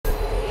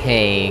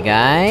Hey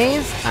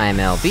guys, I'm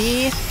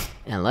LB,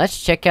 and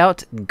let's check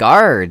out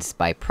Guards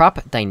by Prop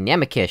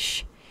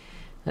Dynamicish.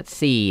 Let's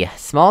see,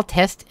 small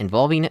test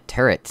involving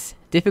turrets.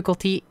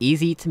 Difficulty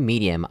easy to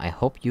medium, I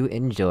hope you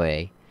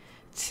enjoy.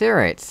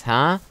 Turrets,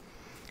 huh?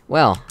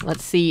 Well,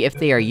 let's see if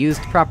they are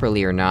used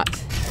properly or not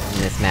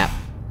in this map.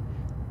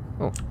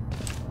 Oh.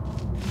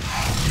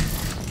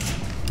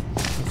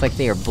 Looks like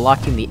they are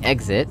blocking the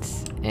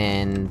exits,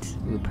 and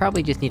we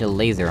probably just need to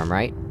laser them,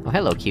 right? Oh,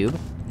 hello, cube.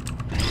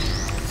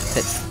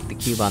 Set the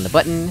cube on the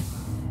button.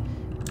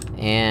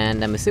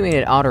 And I'm assuming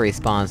it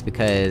auto-respawns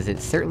because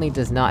it certainly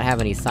does not have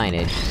any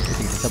signage. We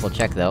can just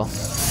double-check, though.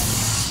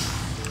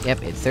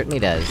 Yep, it certainly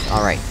does.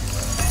 Alright.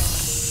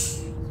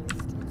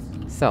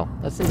 So,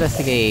 let's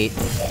investigate...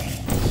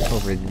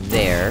 over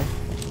there.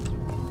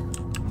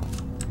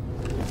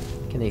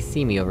 Can they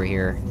see me over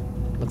here?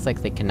 Looks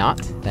like they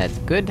cannot. That's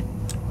good.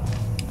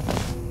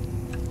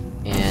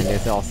 And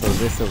there's also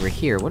this over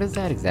here. What is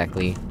that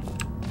exactly?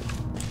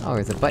 Oh,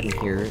 there's a button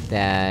here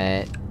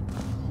that...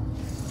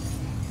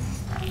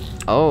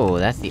 Oh,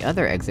 that's the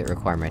other exit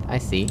requirement. I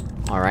see.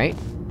 Alright.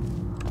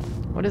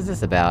 What is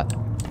this about?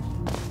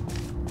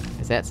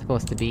 Is that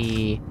supposed to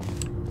be...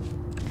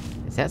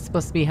 Is that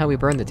supposed to be how we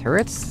burn the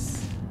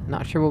turrets?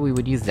 Not sure what we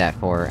would use that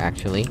for,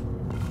 actually.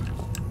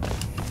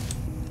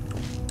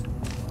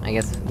 I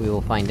guess we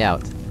will find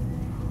out.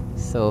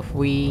 So if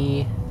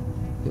we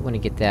wanna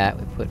get that,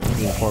 we put the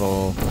green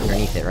portal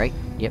underneath it, right?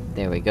 Yep,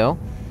 there we go.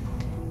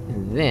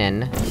 And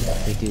then,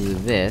 we do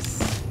this.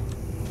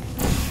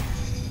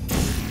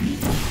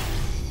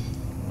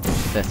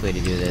 What's the best way to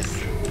do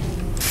this?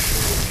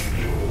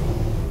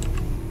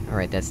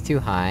 Alright, that's too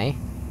high.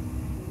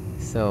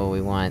 So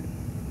we want...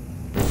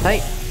 this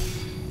height!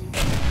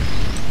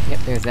 Yep,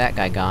 there's that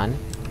guy gone.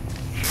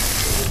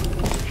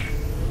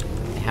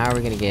 How are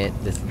we gonna get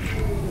this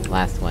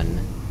last one?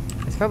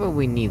 That's probably what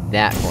we need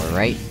that for,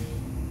 right?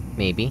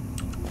 Maybe.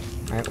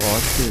 Alright, well,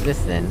 let's do this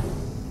then.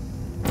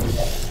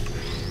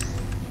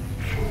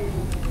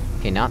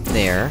 Okay, not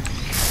there.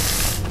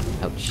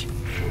 Ouch.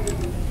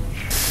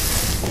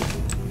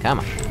 Come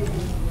on.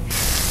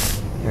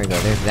 There we go,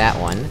 there's that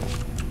one.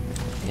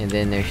 And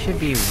then there should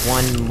be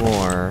one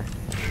more...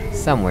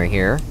 somewhere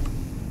here.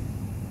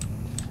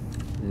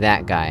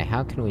 That guy,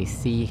 how can we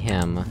see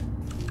him?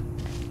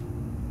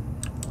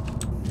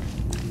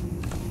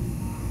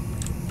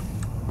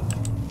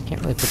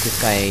 Can't really put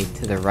this guy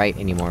to the right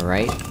anymore,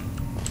 right?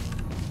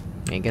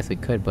 I guess we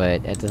could,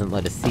 but it doesn't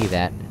let us see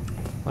that.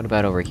 What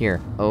about over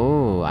here?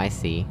 Oh, I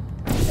see.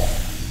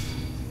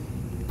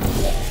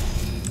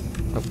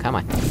 Oh, come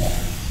on.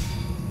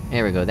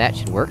 There we go, that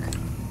should work.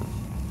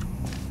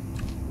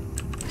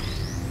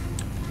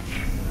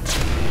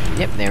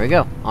 Yep, there we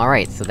go.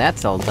 Alright, so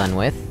that's all done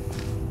with.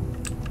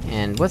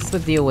 And what's the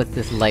deal with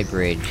this light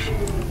bridge?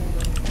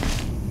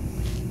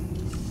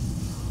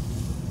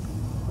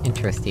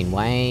 Interesting,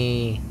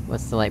 why...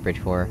 what's the light bridge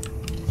for?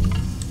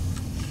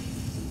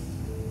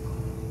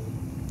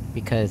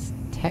 Because,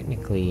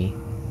 technically...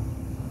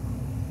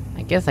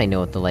 I guess I know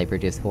what the light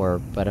bridge is for,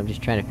 but I'm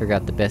just trying to figure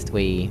out the best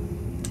way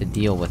to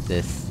deal with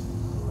this.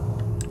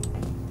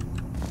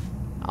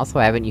 Also,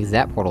 I haven't used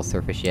that portal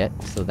surface yet,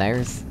 so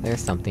there's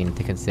something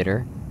to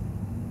consider.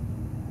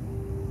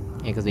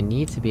 Yeah, because we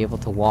need to be able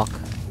to walk...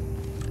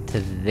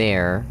 to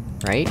there,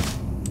 right?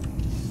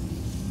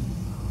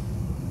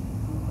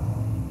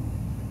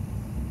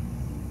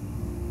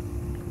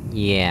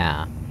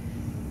 Yeah.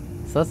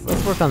 So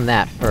let's work on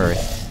that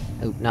first.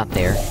 Oh, not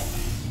there.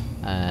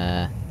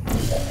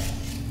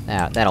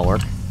 That'll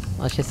work.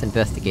 Let's just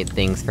investigate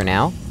things for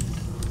now.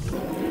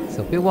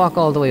 So if we walk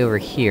all the way over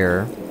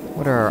here,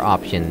 what are our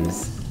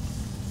options?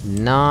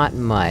 Not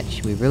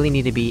much. We really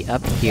need to be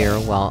up here,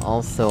 while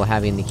also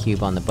having the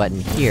cube on the button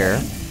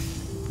here.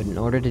 But in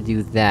order to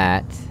do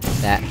that,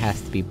 that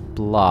has to be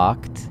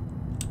blocked.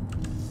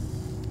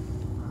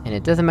 And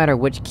it doesn't matter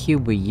which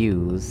cube we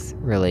use,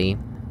 really.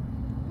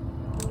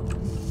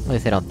 At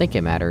least I don't think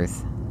it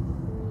matters.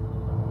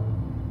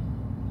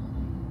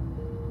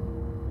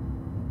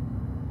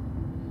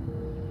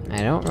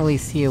 I don't really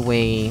see a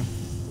way...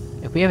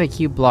 If we have a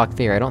cube block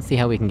there, I don't see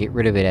how we can get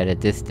rid of it at a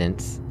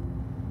distance.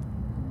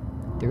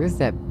 There is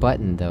that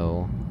button,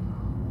 though.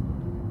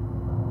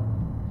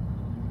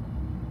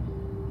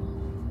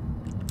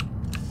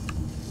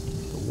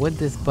 Would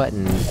this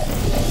button...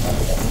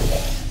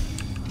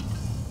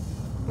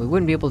 We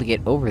wouldn't be able to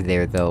get over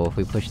there, though, if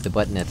we push the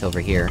button that's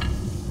over here.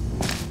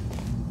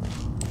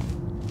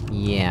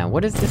 Yeah,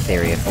 what is this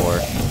area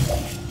for?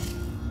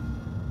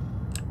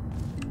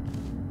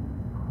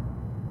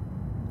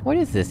 What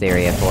is this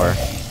area for?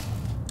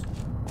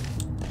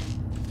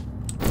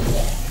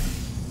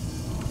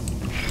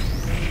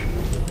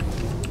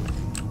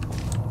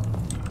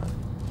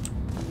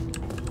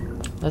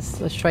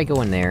 Let's try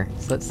going there.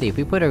 So let's see, if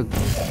we put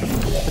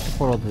the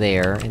portal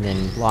there, and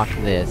then block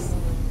this...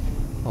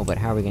 Oh, but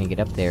how are we gonna get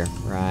up there?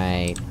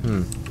 Right,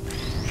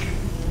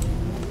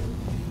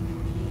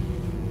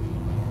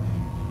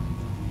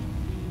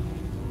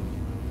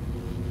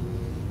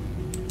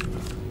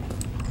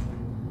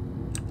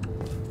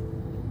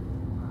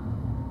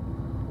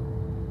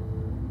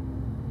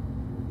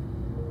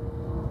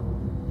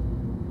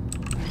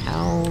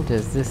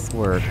 does this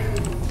work?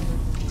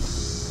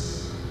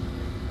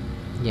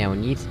 Yeah, we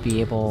need to be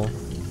able...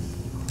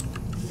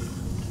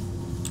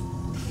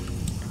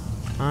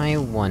 I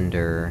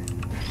wonder...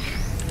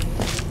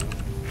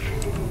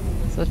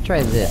 So let's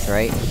try this,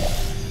 right?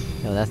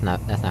 No, that's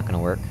not gonna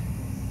work.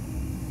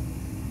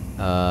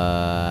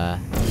 Yeah,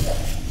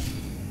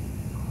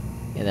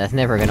 that's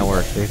never gonna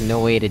work. There's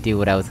no way to do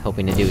what I was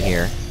hoping to do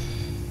here.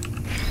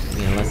 I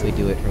mean, unless we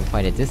do it from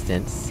quite a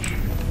distance.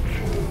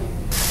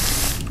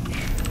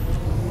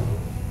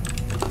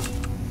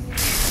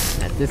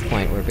 At this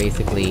point, we're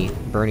basically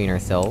burning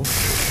ourselves.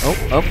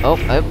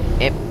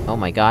 Oh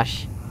my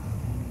gosh.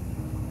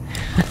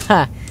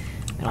 I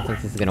don't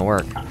think this is gonna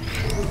work.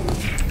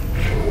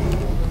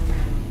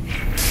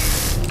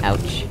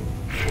 Ouch.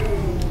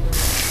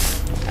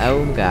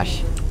 Oh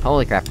gosh.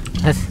 Holy crap.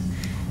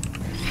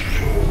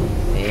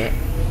 Yeah.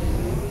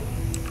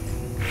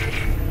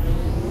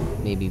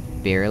 Maybe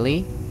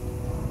barely?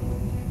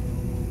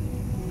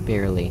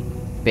 Barely.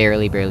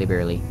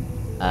 Barely.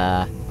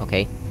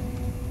 Okay.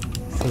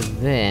 So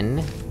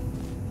then...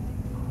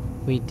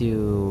 we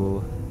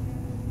do...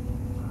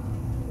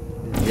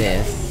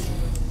 this...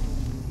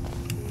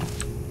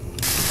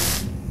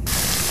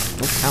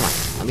 Oh, come on.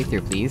 Let me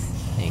through, please.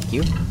 Thank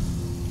you.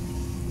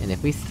 And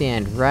if we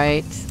stand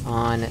right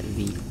on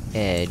the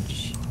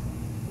edge...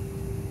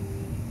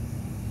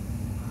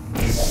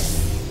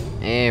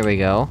 there we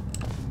go.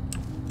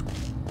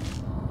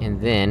 And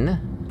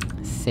then...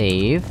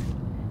 save.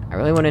 I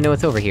really wanna know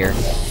what's over here.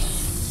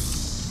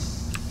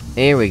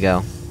 There we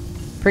go.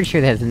 Pretty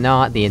sure that's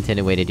not the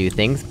intended way to do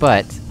things,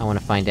 but I wanna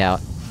find out.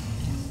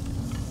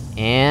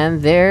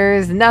 And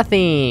there's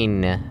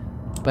nothing!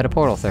 But a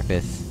portal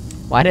surface.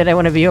 Why did I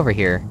wanna be over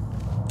here?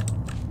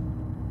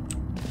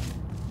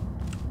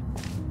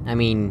 I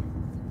mean...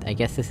 I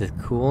guess this is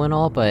cool and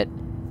all, but...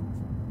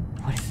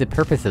 what is the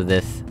purpose of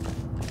this?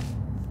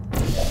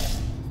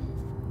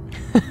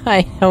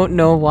 I don't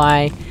know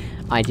why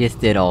I just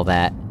did all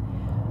that.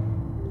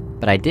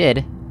 But I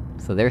did,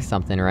 so there's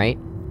something, right?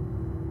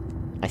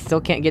 I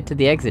still can't get to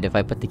the exit if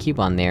I put the cube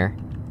on there.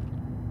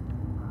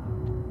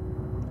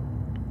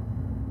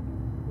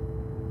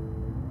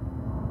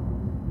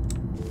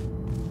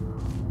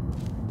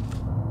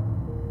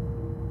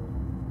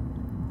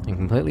 I'm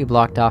completely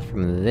blocked off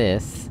from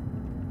this.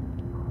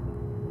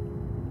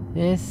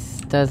 This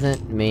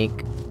doesn't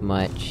make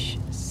much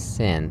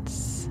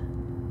sense.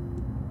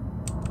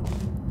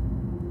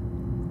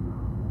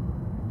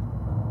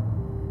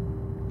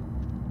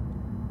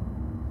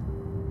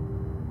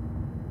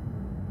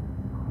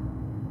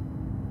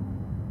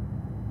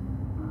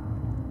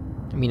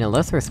 I mean,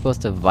 unless we're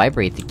supposed to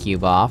vibrate the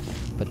cube off,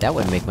 but that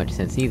wouldn't make much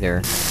sense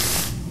either.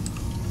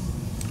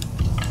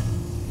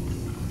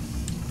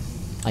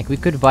 Like, we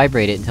could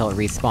vibrate it until it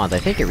respawns. I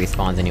think it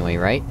respawns anyway,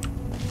 right?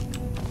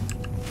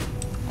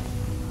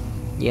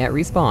 Yeah, it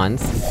respawns.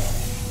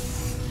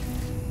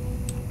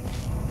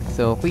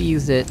 So if we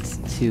use it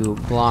to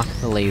block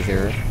the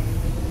laser...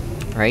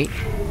 right?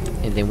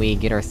 And then we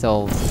get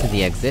ourselves to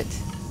the exit...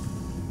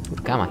 ooh,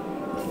 come on.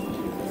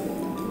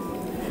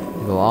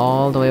 We go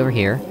all the way over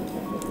here.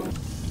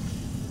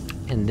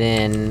 And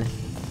then...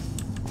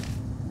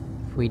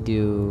 if we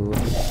do...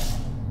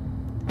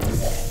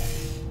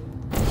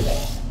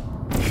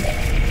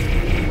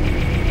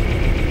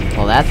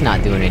 well, that's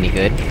not doing any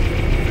good.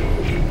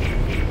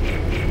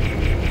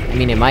 I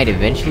mean, it might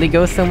eventually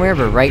go somewhere,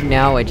 but right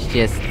now it's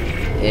just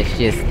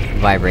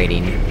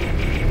vibrating.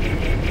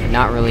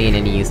 Not really in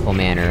any useful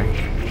manner.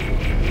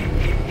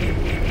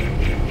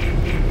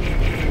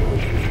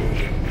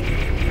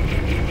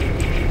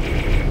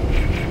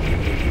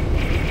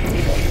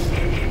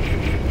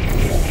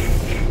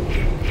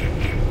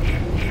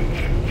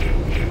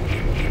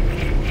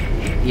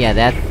 Yeah,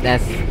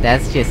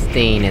 that's just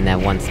staying in that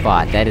one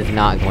spot. That is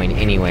not going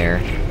anywhere.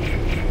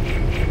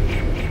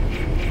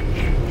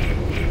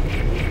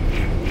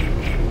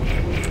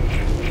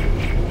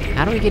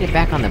 How do we get it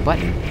back on the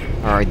button?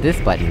 Or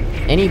this button?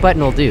 Any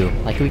button will do.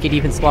 Like, we could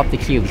even swap the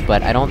cubes,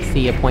 but I don't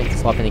see a point to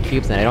swapping the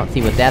cubes, and I don't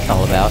see what that's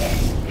all about.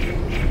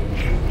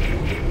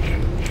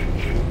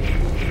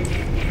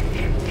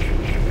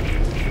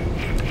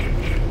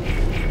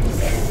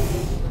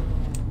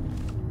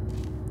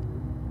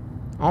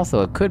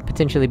 Also, it could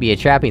potentially be a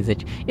trapping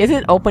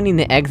isn't opening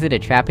the exit a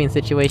trapping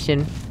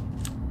situation?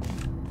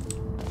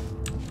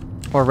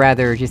 Or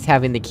rather, just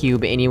having the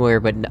cube anywhere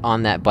but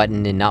on that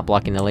button and not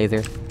blocking the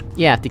laser?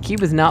 Yeah, if the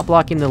cube is not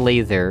blocking the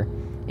laser,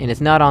 and it's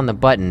not on the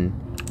button,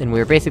 then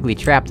we're basically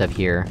trapped up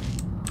here.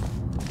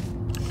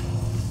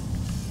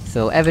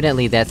 So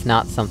evidently that's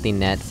not something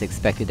that's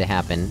expected to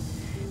happen.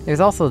 There's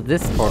also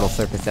this portal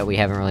surface that we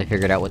haven't really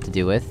figured out what to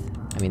do with.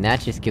 I mean,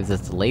 that just gives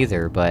us the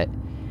laser, but...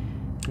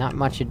 not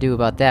much to do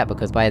about that,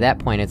 because by that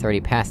point it's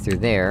already passed through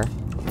there.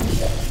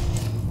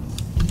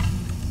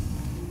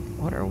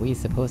 What are we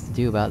supposed to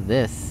do about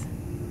this?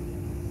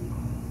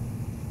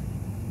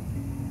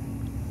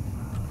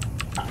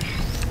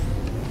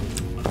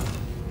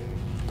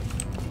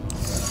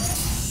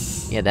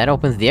 Yeah, that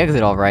opens the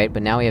exit alright,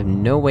 but now we have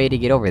no way to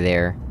get over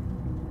there.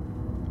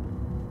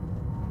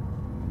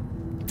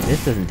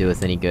 this doesn't do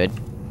us any good.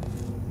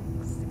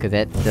 Cause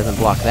that doesn't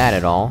block that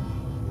at all.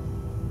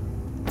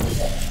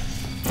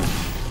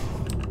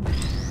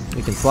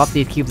 We can swap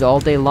these cubes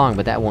all day long,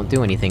 but that won't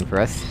do anything for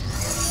us.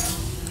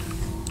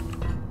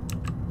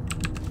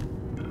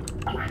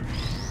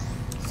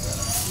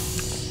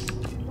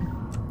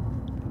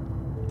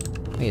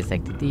 Wait a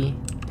sec, did the...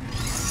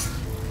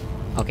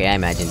 Okay, I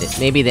imagined it.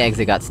 Maybe the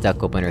exit got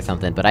stuck open or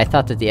something, but I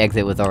thought that the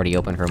exit was already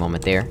open for a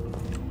moment there.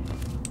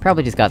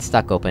 Probably just got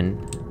stuck open.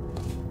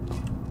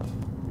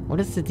 What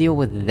is the deal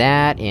with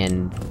that,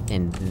 and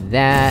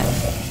that?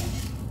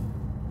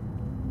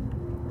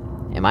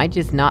 Am I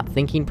just not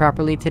thinking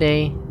properly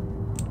today?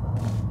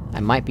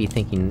 I might be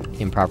thinking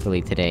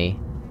improperly today.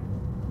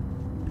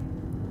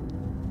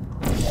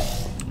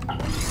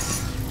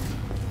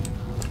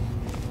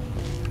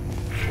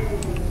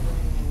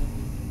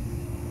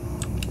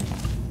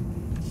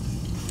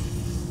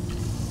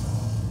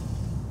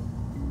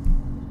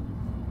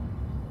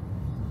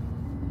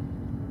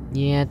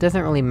 Yeah, it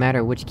doesn't really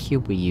matter which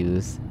cube we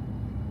use.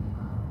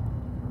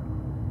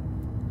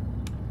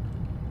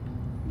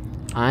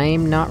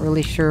 I'm not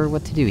really sure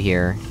what to do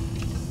here.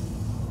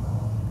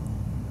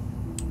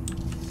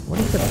 What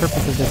is the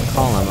purpose of this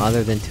column,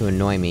 other than to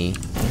annoy me?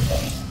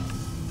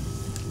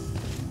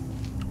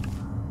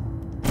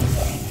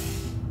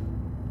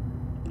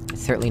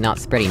 It's certainly not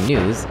spreading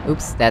news.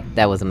 Oops,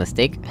 that was a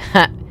mistake.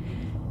 Ha!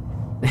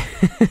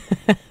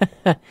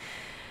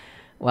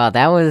 Wow,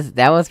 that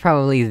was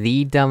probably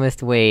the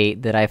dumbest way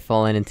that I've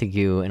fallen into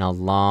goo in a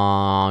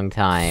long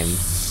time.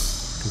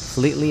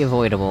 Completely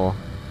avoidable.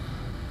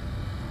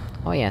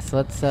 Oh yeah, so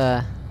let's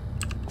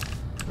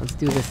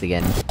do this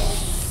again.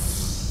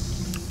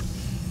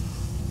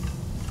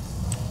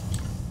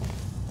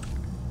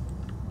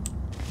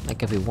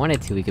 Like, if we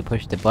wanted to, we could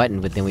push the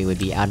button, but then we would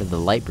be out of the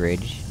light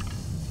bridge.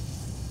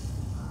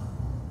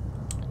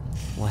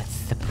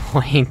 What's the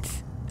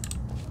point?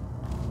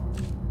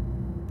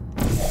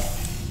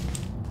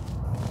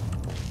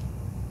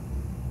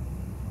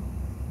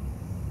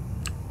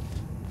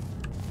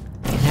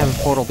 Have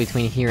a portal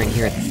between here and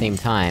here at the same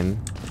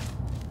time.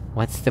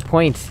 What's the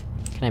point?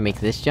 Can I make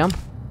this jump?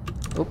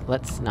 Oop,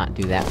 let's not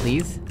do that,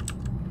 please.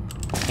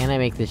 Can I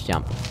make this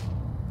jump?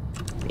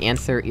 The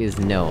answer is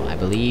no. I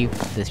believe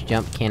this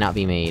jump cannot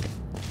be made.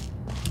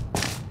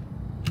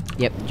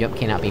 Yep, jump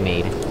cannot be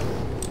made.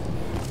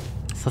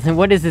 So then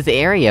what is this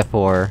area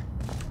for?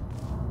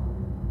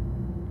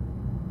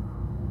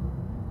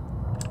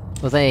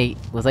 Was I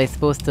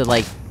supposed to,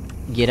 like,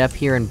 get up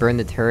here and burn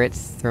the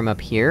turrets from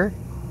up here?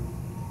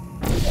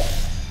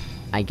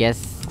 I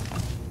guess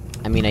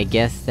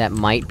that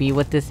might be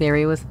what this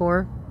area was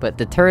for? But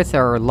the turrets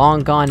are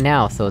long gone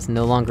now, so it's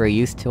no longer a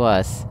use to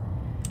us.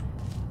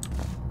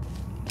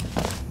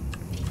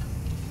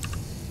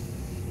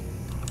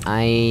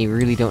 I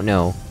really don't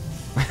know.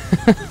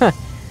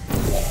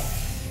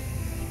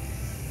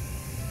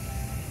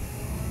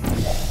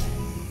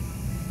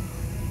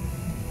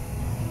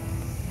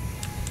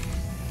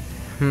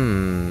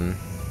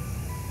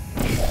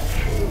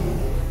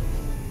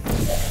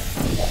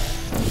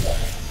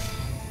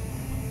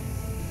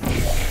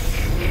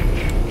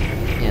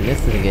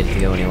 This isn't good to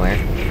go anywhere.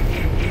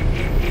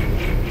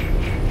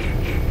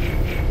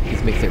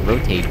 This makes it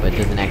rotate, but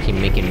doesn't actually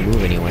make it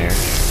move anywhere.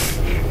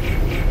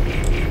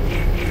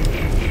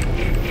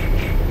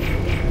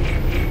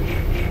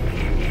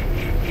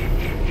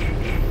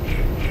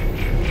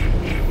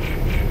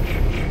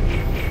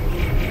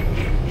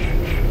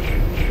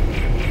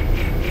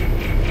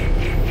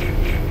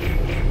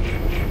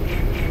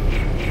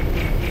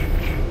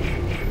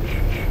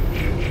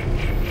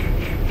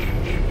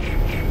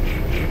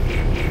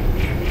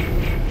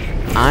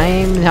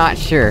 I'm not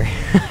sure.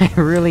 I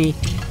really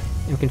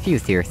am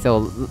confused here,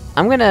 so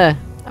I'm gonna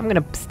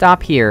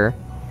stop here,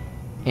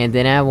 and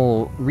then I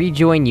will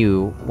rejoin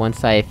you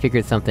once I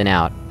figured something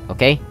out,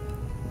 okay?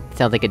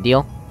 Sounds like a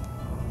deal?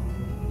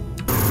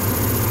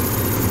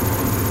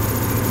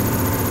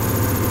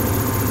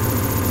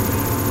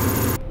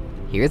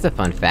 Here's a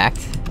fun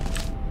fact.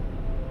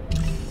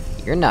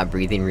 You're not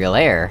breathing real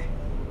air.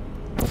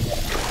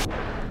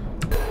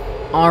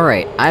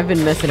 Alright, I've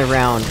been messing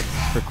around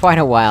for quite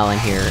a while in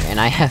here, and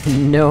I have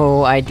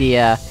no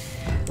idea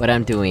what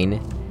I'm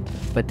doing.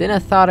 But then a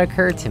thought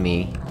occurred to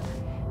me.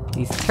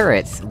 These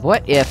turrets,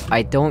 what if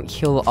I don't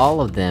kill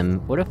all of them?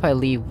 What if I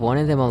leave one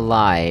of them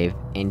alive,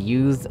 and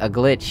use a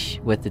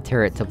glitch with the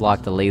turret to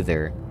block the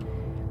laser?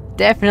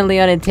 Definitely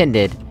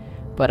unintended,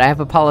 but I have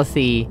a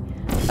policy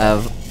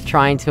of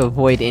trying to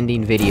avoid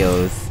ending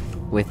videos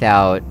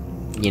without,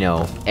 you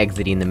know,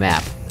 exiting the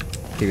map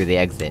through the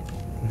exit.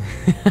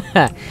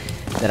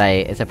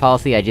 It's a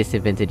policy I just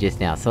invented just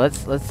now, so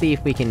let's see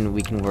if we can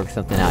work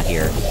something out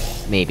here.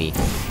 Maybe.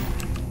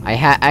 I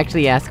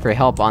actually asked for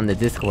help on the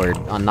Discord,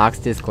 on Nox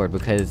Discord,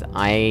 because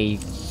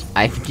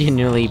I've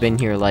genuinely been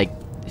here like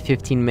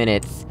 15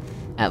 minutes,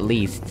 at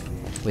least,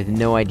 with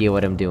no idea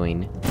what I'm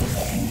doing.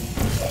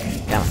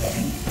 Come on.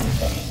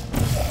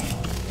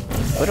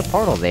 Put a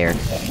portal there.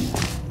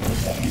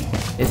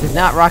 This is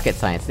not rocket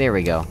science, there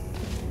we go.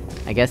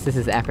 I guess this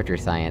is aperture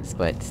science,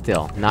 but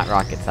still, not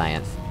rocket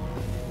science.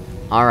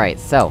 Alright,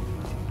 so...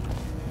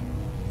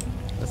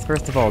 let's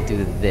first of all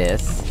do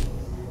this.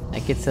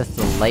 That gets us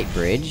the light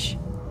bridge.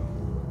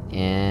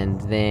 And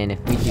then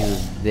if we do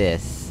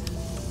this...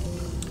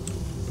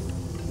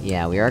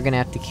 yeah, we are gonna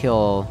have to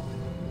kill...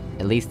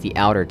 at least the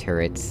outer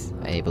turrets,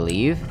 I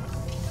believe.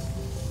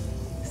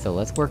 So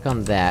let's work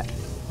on that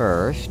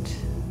first.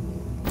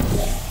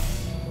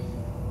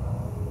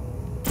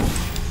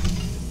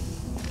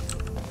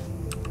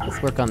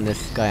 Let's work on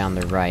this guy on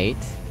the right.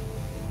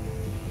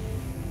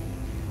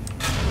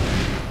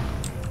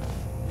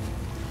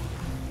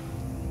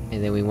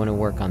 And then we wanna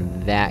work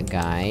on that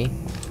guy.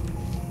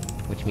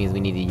 Which means we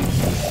need to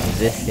use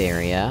this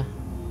area.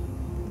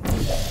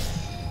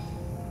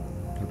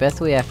 The best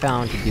way I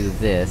found to do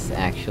this,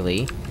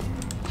 actually,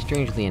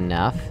 strangely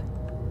enough...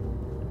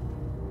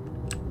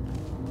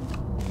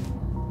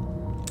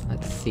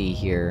 let's see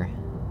here...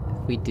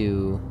 if we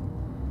do...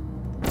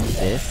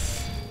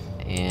 this...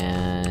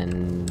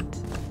 and...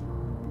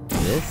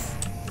 this...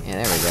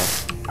 yeah, there we go.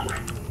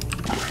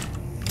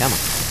 Come on!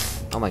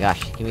 Oh my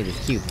gosh, give me this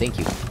cube, thank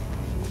you.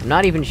 I'm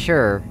not even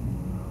sure...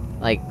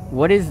 like,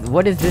 what is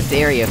this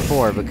area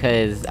for,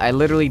 because I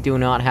literally do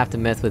not have to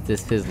mess with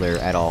this fizzler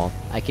at all.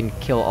 I can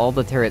kill all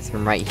the turrets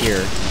from right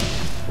here,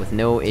 with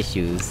no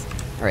issues.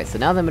 Alright, so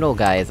now the middle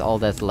guy is all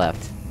that's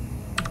left.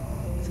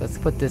 So let's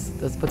put this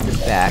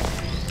back.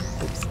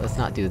 Oops, let's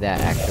not do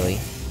that, actually.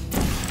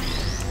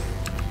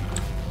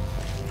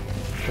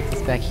 Put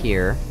this back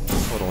here.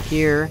 Portal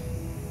here.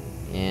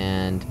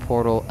 And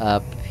portal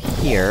up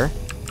here.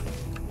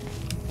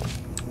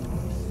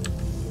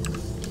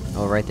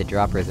 Oh right, the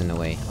dropper's in the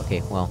way.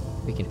 Okay, well,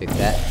 we can fix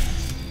that.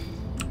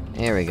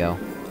 There we go.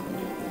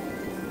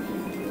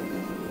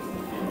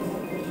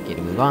 Okay,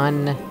 to move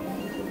on.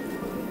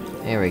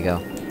 There we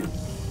go.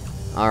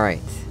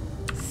 Alright.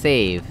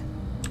 Save.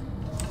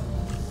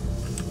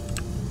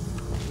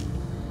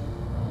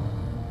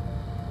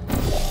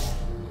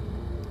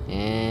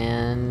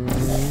 And...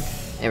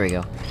 there we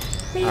go.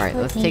 Alright,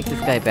 let's take this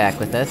guy back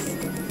with us.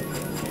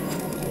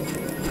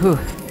 Whew.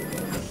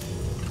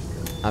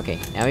 Okay,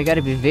 now we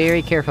gotta be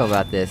very careful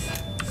about this.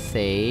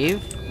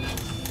 Save...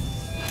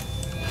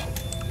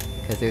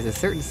 because there's a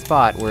certain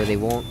spot where they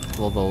won't...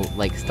 well, they'll,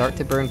 like, start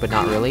to burn, but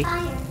not really.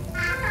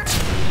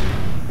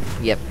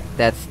 Yep,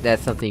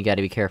 that's something you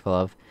gotta be careful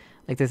of.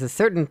 Like, there's a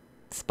certain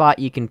spot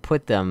you can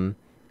put them,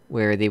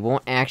 where they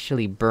won't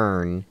actually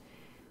burn.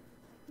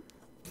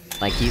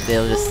 Like,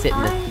 they'll just sit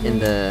in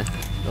the...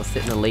 they'll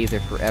sit in the laser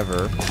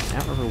forever. I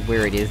don't remember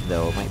where it is,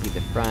 though. It might be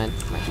the front,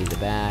 it might be the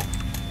back.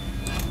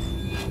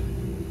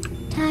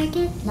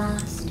 Target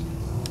lost.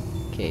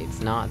 Okay,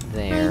 it's not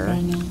there.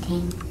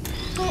 Hibernating.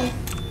 Hey.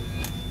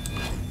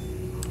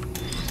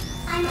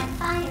 I'm on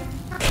fire.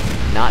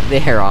 Not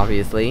there,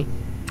 obviously.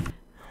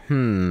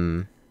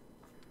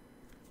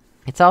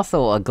 It's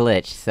also a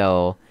glitch,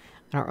 so...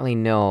 I don't really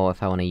know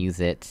if I wanna use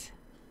it.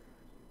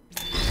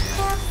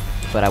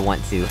 But I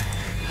want to.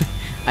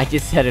 I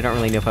just said I don't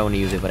really know if I wanna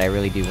use it, but I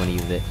really do wanna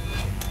use it.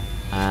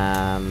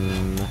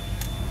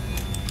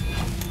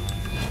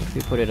 If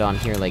we put it on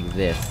here like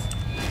this...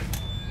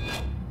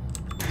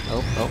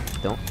 oh,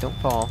 don't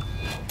fall.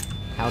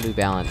 How do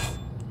balance?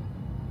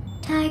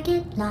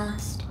 Target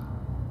lost.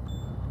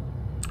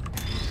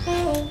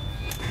 Hey.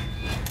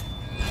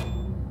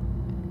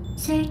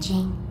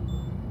 Searching.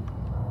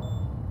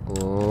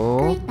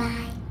 Oh.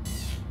 Goodbye.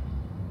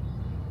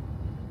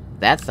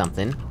 That's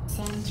something.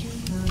 Sentry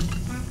mode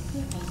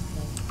activated.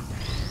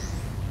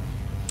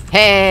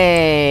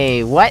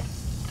 Hey! What?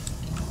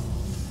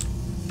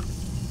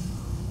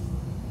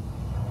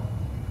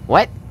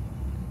 What?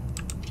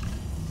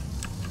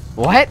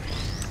 What?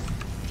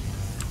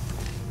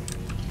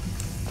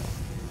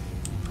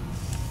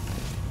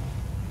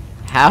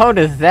 How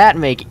does that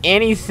make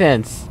any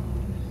sense?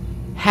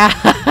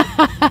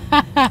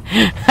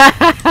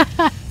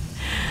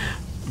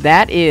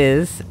 That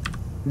is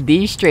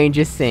the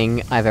strangest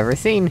thing I've ever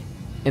seen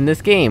in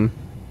this game.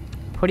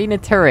 Putting a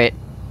turret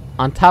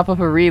on top of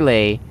a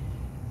relay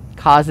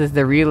causes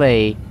the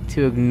relay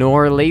to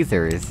ignore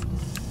lasers.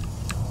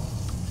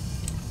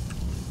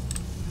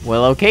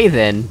 Well, okay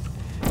then.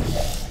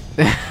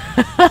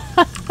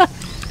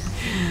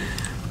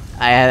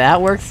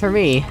 That works for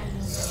me.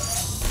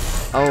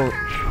 Oh.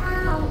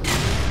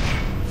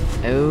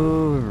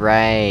 Oh,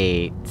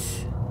 right.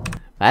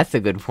 That's a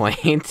good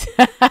point.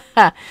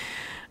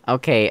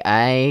 Okay,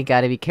 I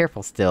gotta be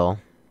careful still.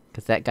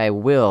 Cause that guy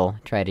will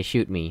try to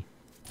shoot me.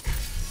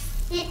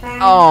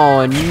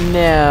 Oh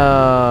no!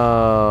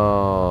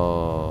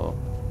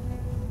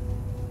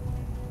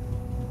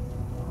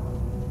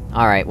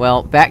 Alright,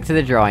 well, back to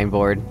the drawing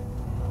board.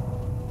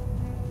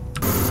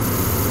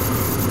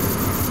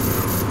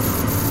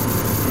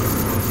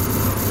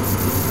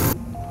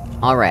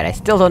 Alright, I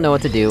still don't know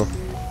what to do.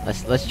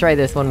 Let's try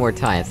this one more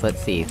time. So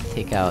let's see.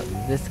 Take out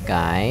this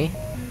guy.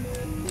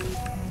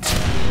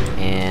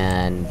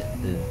 And...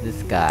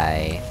 this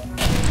guy.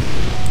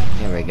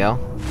 There we go.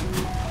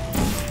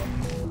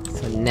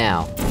 So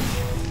now...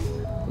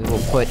 we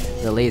will put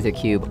the laser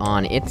cube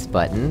on its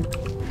button,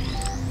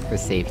 for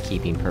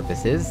safekeeping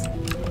purposes.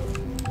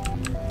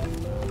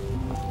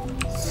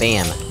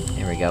 Bam!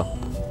 There we go.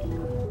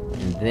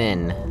 And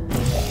then,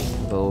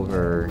 go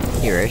over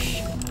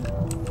here-ish.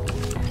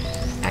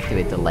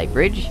 Activate the light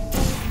bridge.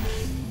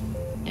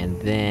 And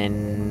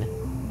then...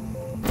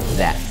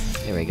 that.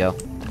 There we go.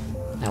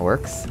 That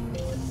works.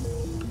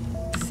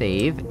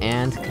 Save,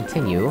 and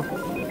continue.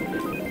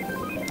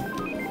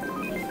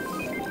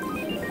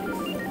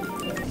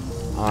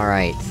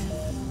 Alright.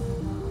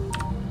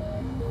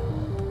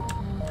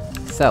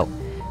 So,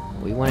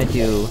 what we wanna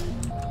do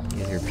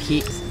is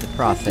repeat the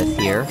process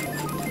here.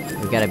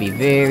 We gotta be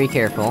very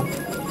careful.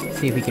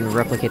 See if we can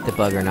replicate the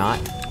bug or not.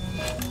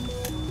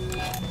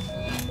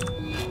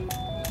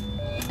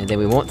 And then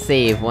we won't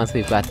save once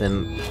we've got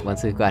him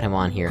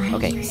on here. Are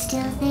Okay. you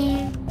still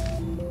there?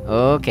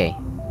 Okay.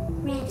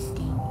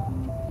 Resting.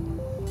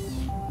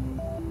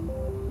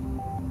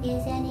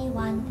 Is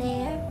anyone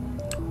there?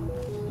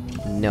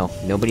 No,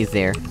 nobody's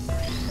there.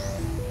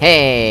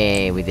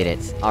 Hey! We did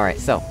it! Alright,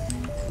 so...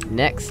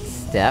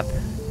 next step...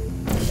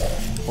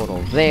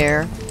 portal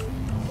there...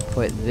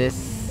 put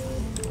this...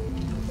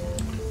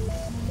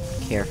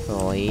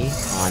 carefully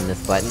on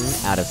this button,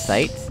 out of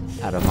sight,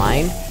 out of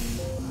mind.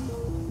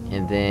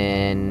 And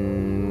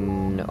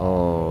then...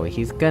 oh,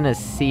 he's gonna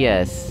see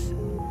us.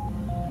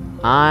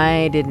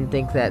 I didn't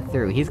think that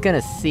through. He's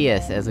gonna see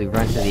us as we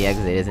run to the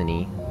exit, isn't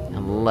he?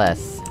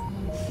 Unless...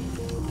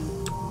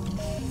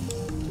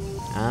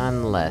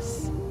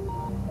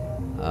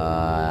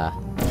 oh,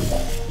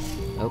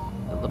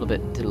 a little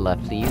bit to the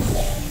left, please.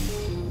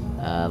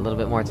 A little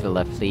bit more to the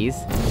left, please.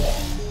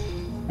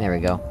 There we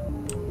go.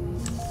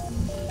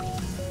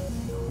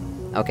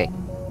 Okay.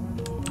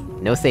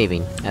 No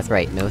saving. That's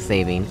right, no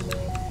saving.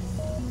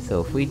 So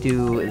if we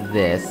do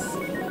this...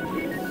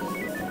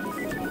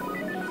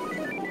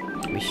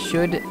 we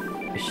should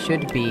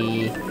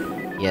be...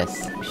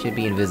 yes, we should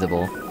be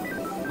invisible.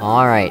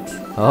 Alright,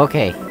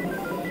 okay.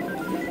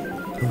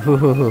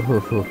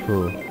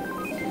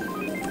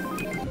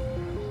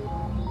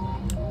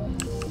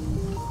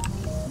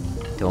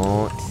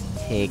 Don't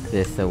take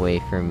this away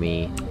from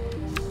me.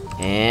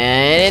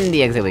 And in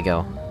the exit we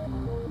go.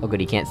 Oh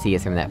good, he can't see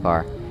us from that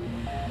far.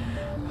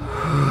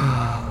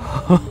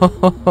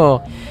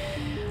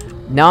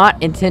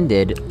 Not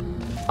intended.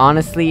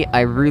 Honestly,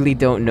 I really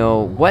don't know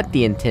what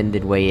the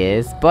intended way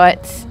is,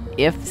 but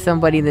if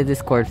somebody in the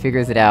Discord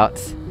figures it out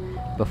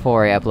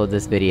before I upload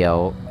this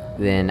video,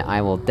 then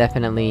I will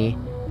definitely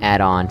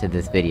add on to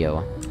this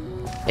video.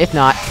 If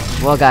not,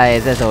 well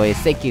guys, as always,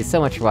 thank you so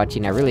much for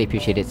watching, I really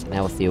appreciate it, and I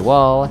will see you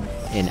all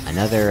in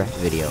another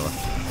video.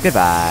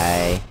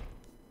 Goodbye!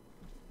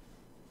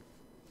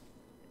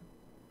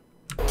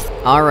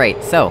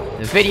 Alright, so,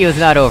 the video's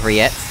not over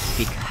yet,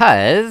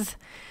 because...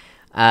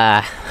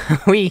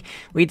 we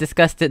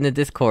discussed it in the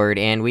Discord,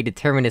 and we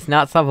determined it's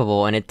not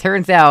solvable, and it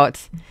turns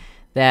out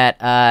that,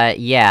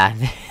 yeah,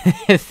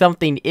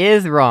 something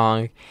is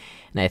wrong,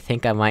 and I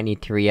think I might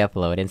need to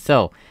re-upload. And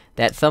so,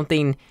 that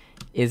something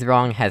is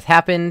wrong has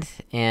happened,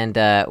 and,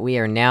 we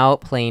are now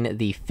playing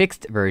the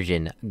fixed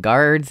version,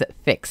 Guards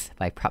Fix,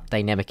 by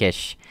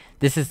PeTI.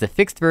 This is the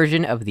fixed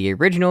version of the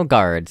original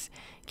Guards.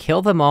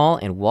 Kill them all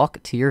and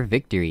walk to your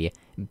victory.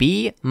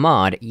 B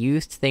mod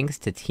used thanks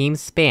to Team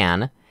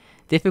Span.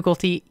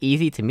 Difficulty,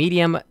 easy to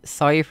medium,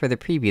 sorry for the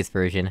previous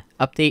version.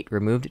 Update,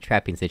 removed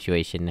trapping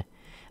situation.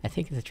 I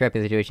think it's a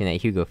trapping situation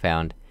that Hugo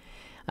found.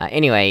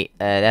 Anyway,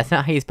 that's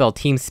not how you spell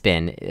Team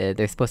Spin.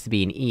 There's supposed to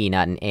be an E,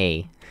 not an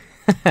A.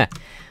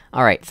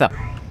 Alright, so...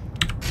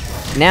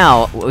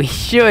 now, we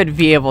should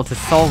be able to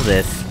solve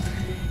this.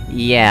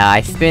 Yeah,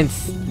 I spent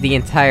the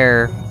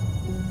entire,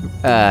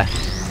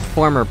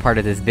 former part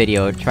of this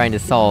video trying to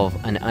solve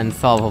an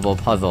unsolvable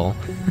puzzle.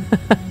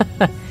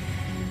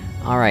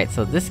 Alright,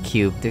 so this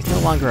cube, there's no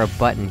longer a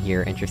button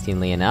here,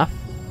 interestingly enough.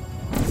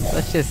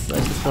 Let's just go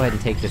ahead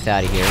and take this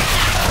out of here.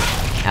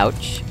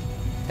 Ouch.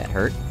 That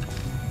hurt.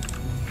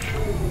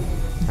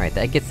 Alright,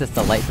 that gets us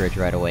the light bridge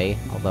right away,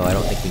 although I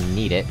don't think we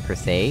need it, per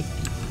se.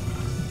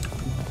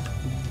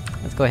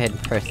 Let's go ahead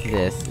and press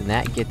this, and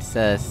that gets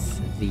us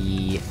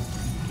the...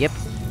 yep,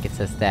 gets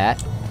us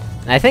that.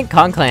 And I think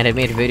Conclan had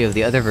made a video of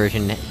the other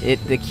version.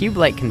 The cube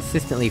light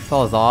consistently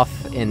falls off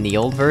in the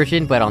old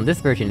version, but on this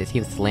version it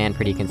seems to land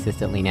pretty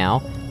consistently now,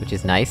 which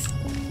is nice.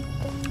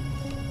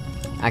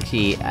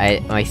 Actually,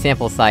 my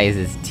sample size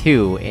is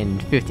 2,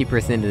 and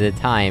 50% of the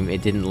time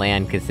it didn't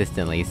land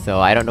consistently, so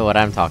I don't know what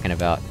I'm talking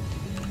about.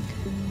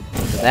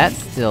 So that's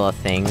still a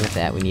thing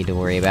that we need to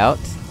worry about.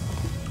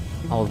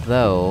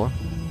 Although...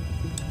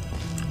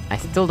 I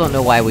still don't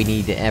know why we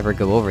need to ever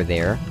go over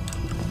there.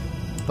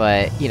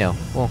 But, you know,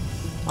 well...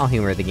 I'll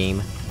humor the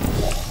game.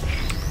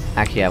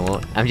 Actually, I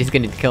won't. I'm just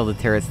gonna kill the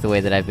turrets the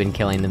way that I've been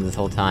killing them this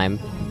whole time.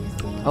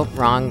 Oh,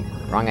 wrong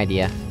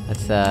idea.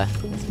 Let's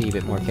be a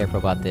bit more careful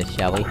about this,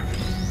 shall we? What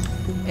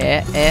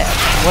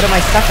am I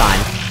stuck on?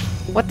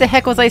 What the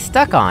heck was I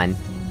stuck on?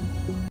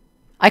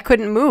 I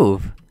couldn't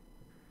move!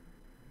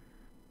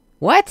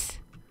 What?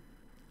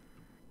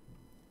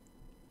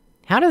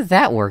 How does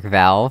that work,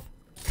 Valve?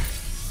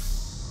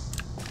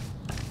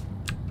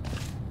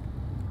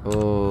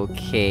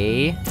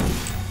 Okay...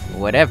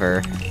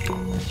 Whatever.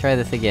 Let's try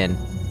this again.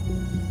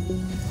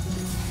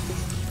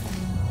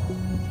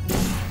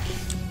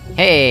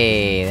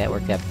 Hey! That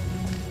worked out.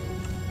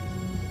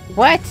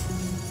 What?!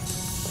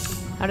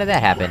 How did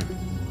that happen?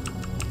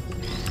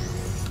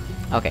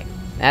 Okay.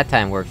 That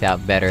time worked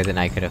out better than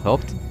I could have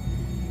hoped.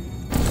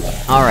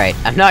 Alright,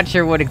 I'm not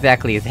sure what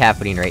exactly is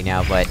happening right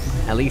now, but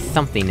at least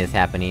something is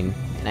happening,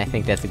 and I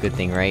think that's a good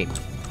thing, right?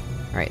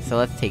 Alright, so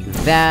let's take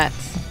that...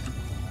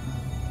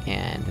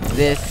 and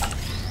this...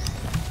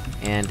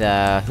 and,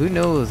 who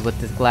knows what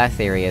this glass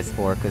area is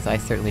for, cause I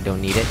certainly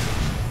don't need it.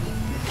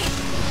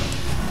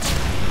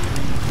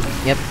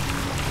 Yep.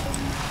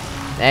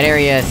 That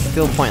area is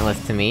still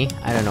pointless to me.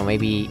 I don't know,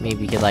 maybe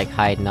we could, like,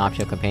 hide an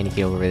optional companion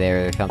key over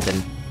there or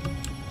something.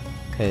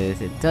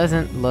 Cause it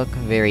doesn't look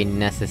very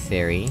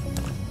necessary.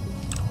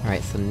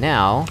 Alright, so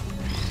now...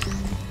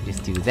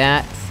 just do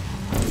that.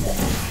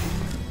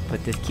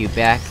 Put this cube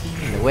back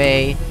in the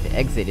way. The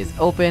exit is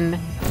open.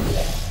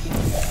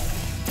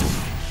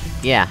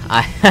 Yeah,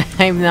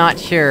 I'm not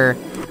sure...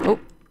 Oh!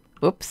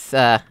 Oops,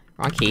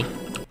 wrong key.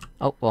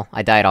 Oh, well,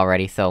 I died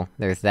already, so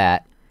there's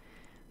that.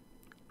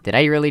 Did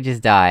I really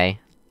just die?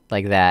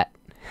 Like that?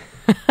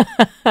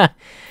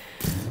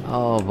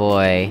 Oh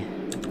boy.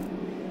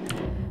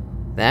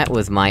 That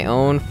was my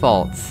own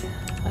fault.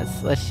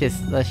 Let's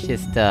just,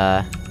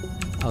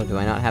 oh, do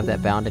I not have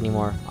that bound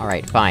anymore?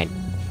 Alright, fine.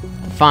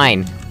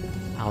 Fine!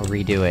 I'll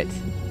redo it.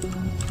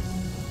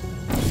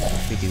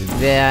 We do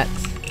that.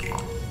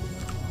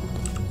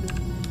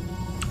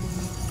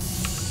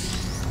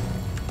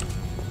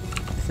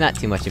 It's not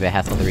too much of a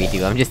hassle to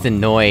redo, I'm just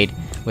annoyed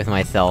with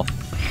myself.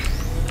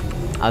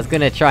 I was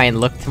gonna try and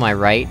look to my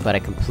right, but I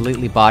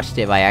completely botched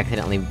it by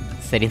accidentally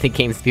setting the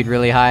game speed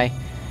really high.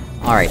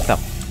 Alright, so...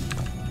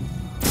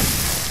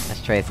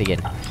 let's try this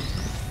again.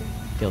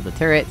 Kill the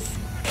turrets.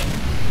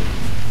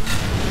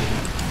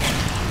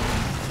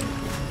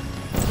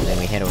 And then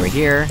we head over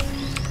here.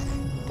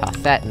 Toss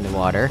that in the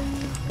water.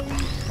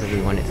 So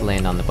we want it to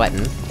land on the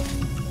button.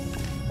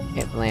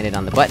 It landed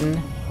on the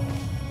button.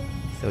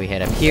 So we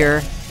head up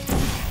here.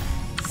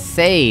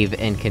 Save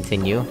and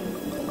continue.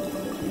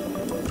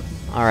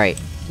 Alright.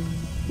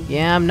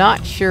 Yeah, I'm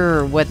not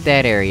sure what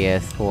that area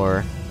is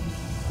for.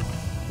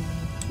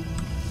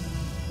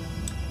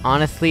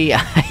 Honestly,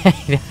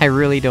 I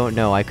really don't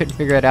know. I couldn't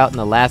figure it out in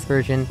the last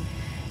version.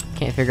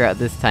 Can't figure out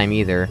this time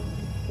either.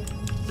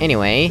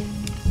 Anyway...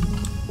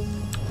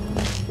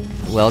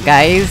 well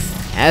guys,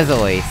 as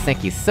always,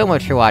 thank you so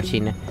much for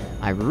watching.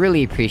 I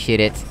really appreciate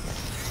it.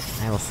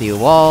 I will see you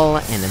all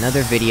in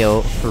another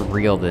video for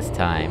real this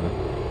time.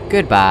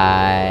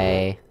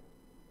 Goodbye!